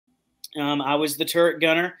I was the turret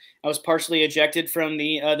gunner. I was partially ejected from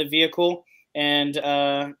the vehicle, and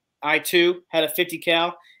I too had a 50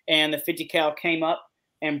 cal, and the 50 cal came up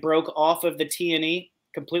and broke off of the T&E,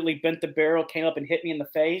 completely bent the barrel, came up and hit me in the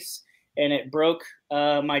face, and it broke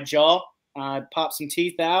my jaw. I popped some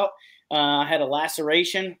teeth out. I had a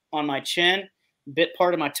laceration on my chin, bit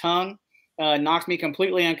part of my tongue, knocked me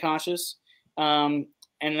completely unconscious. Um,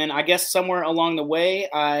 and then I guess somewhere along the way,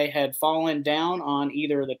 I had fallen down on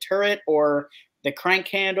either the turret or the crank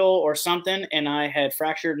handle or something, and I had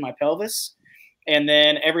fractured my pelvis. And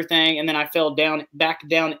then and then I fell down, back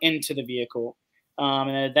down into the vehicle.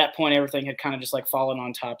 And at that point, everything had kind of just like fallen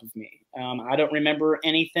on top of me. I don't remember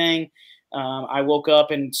anything. I woke up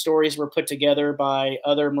and stories were put together by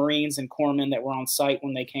other Marines and corpsmen that were on site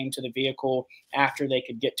when they came to the vehicle after they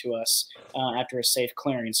could get to us after a safe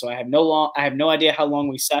clearing. So I have no idea how long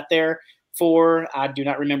we sat there for. I do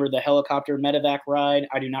not remember the helicopter medevac ride.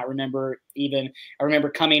 I do not remember even. I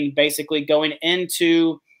remember basically going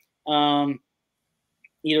into um,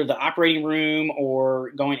 either the operating room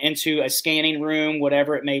or going into a scanning room,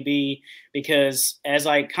 whatever it may be, because as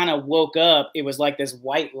I kind of woke up, it was like this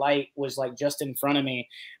white light was like just in front of me.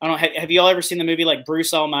 I don't know. Have you all ever seen the movie like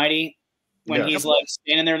Bruce Almighty? When he's Yes. like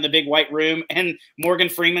standing there in the big white room and Morgan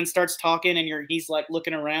Freeman starts talking and he's like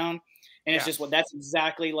looking around, and it's Yeah. just that's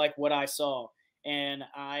exactly like what I saw. And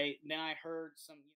then I heard some